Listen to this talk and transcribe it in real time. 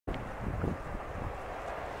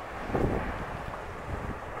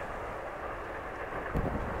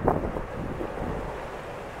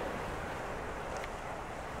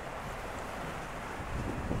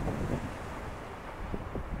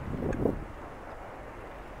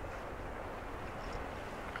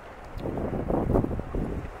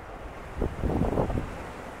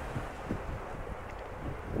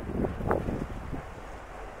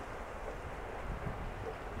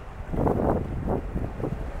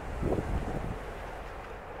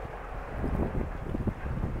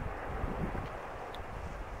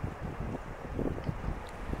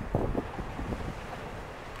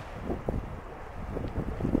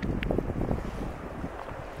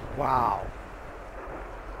Wow.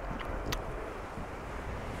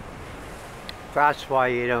 That's why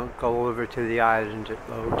you don't go over to the island at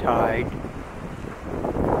low tide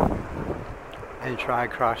and try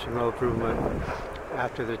crossing over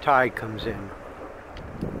after the tide comes in.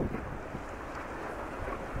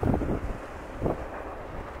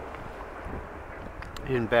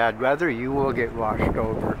 In bad weather, you will get washed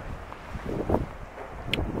over.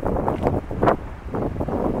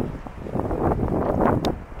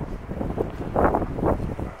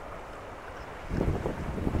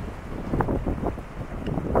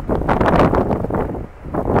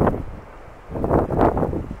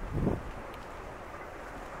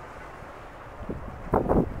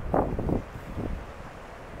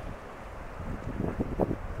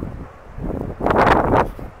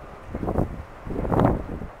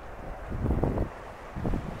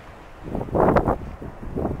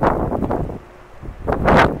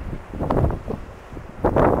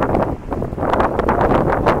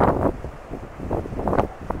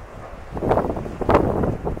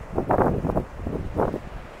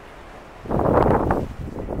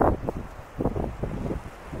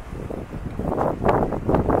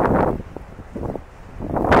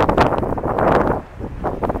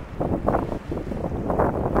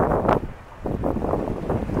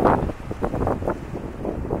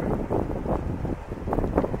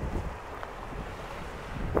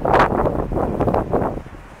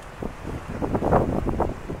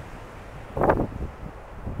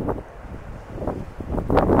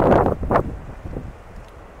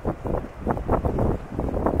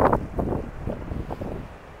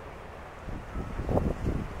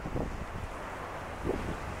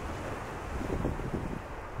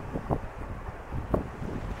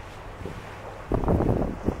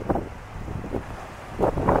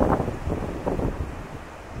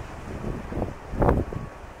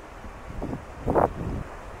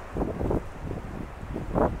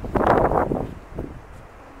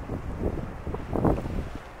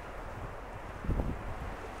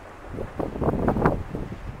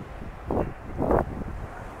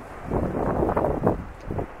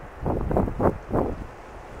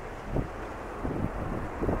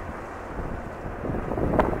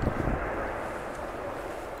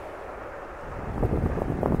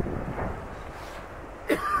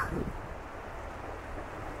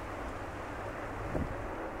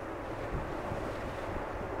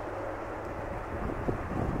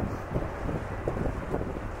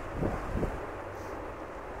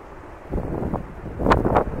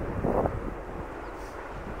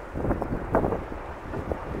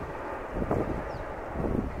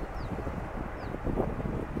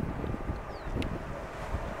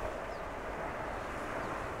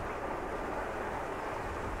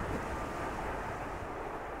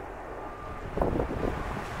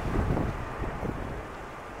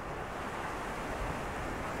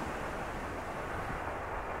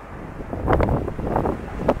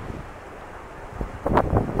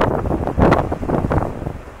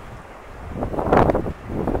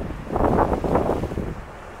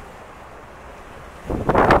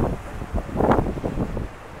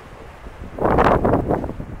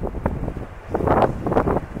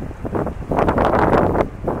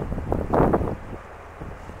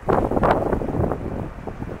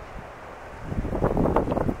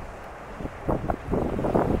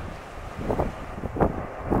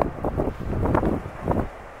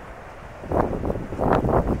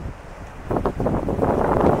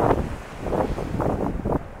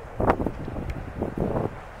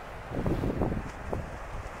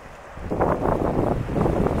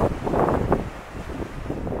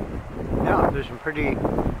 There's some pretty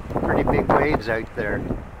big waves out there.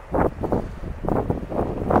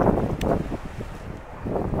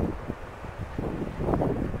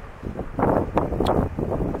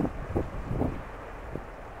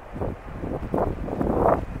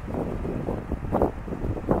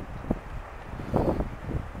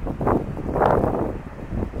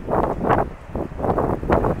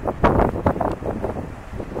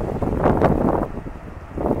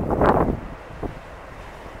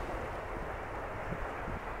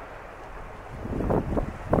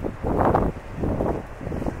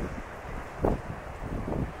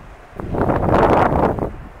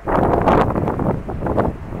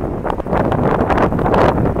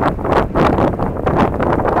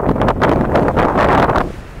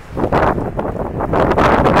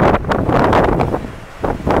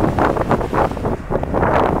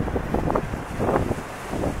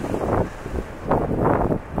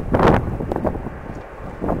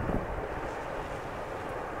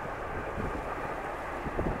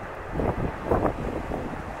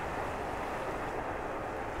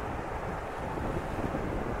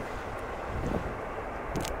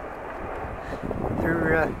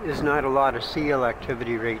 is not a lot of seal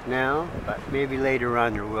activity right now, but maybe later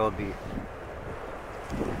on there will be.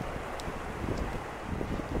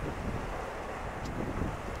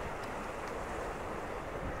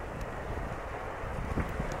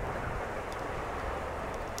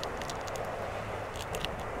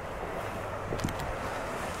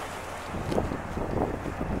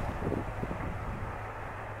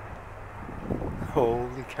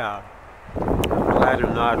 Holy cow. I'm glad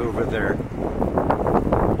I'm not over there.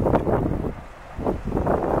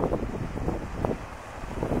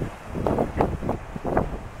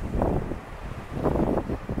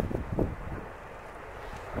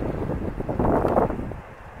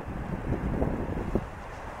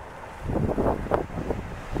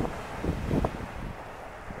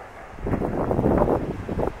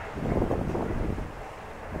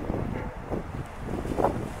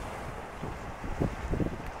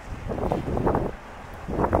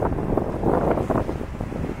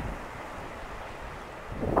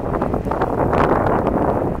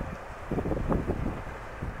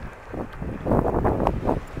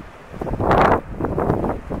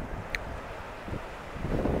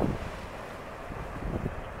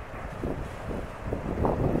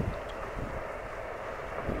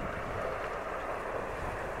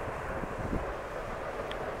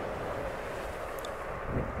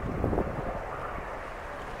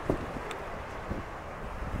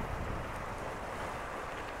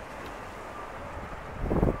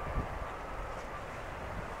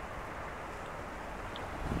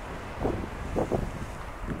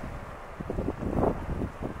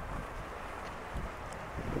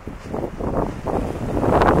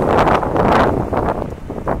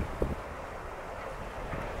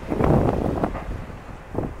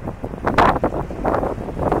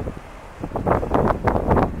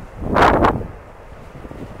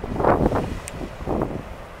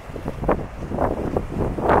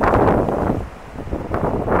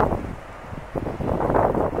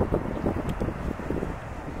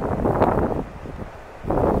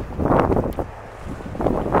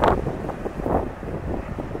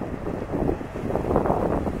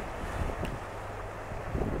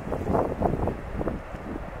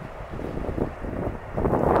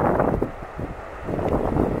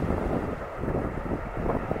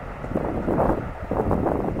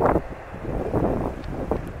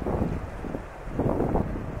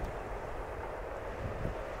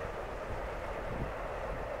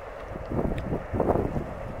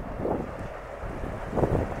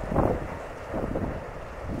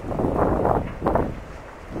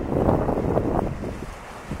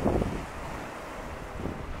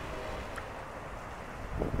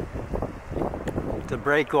 The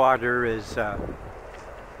breakwater is,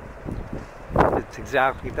 it's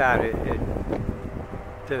exactly that.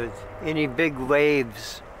 There's any big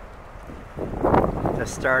waves that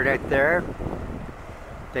start out there,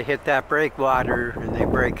 they hit that breakwater and they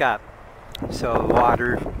break up. So the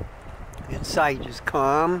water inside is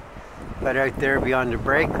calm, but out there beyond the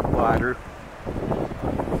breakwater,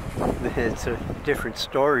 it's a different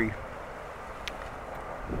story.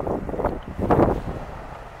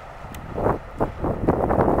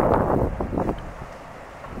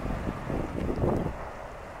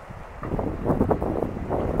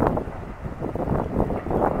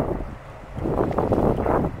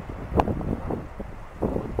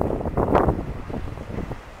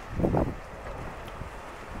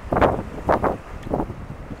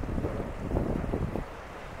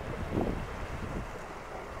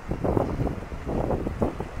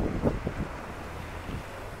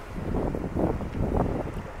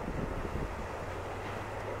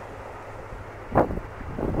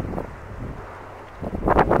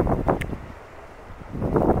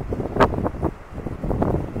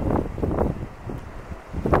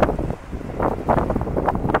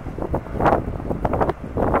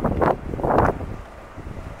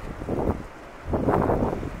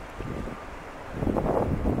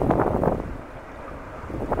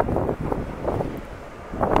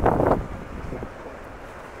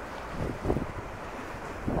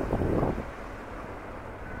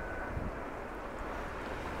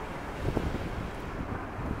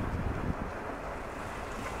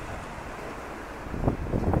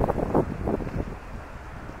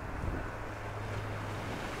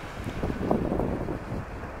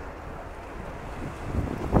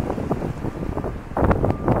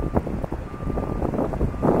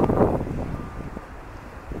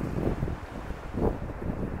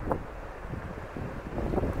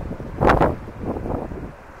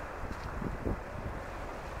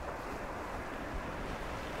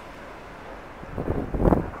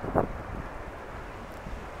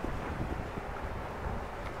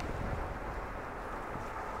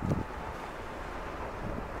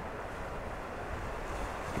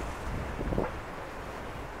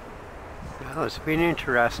 Well, it's been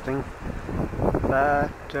interesting,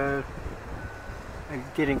 but I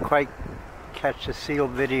didn't quite catch the seal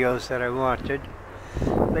videos that I wanted.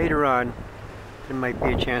 Later on, there might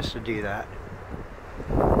be a chance to do that.